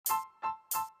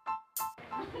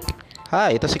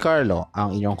Hi, ito si Carlo,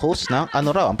 ang inyong host ng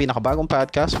Ano Raw, ang pinakabagong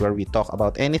podcast where we talk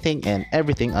about anything and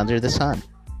everything under the sun.